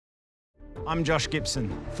I'm Josh Gibson,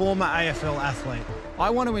 former AFL athlete. I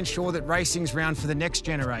want to ensure that racing's round for the next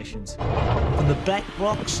generations. From the back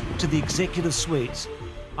blocks to the executive suites.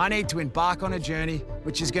 I need to embark on a journey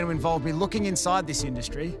which is going to involve me looking inside this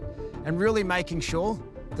industry and really making sure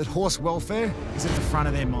that horse welfare is at the front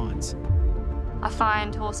of their minds. I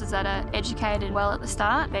find horses that are educated well at the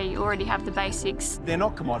start, they already have the basics. They're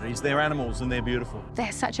not commodities, they're animals and they're beautiful.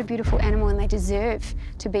 They're such a beautiful animal and they deserve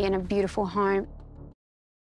to be in a beautiful home.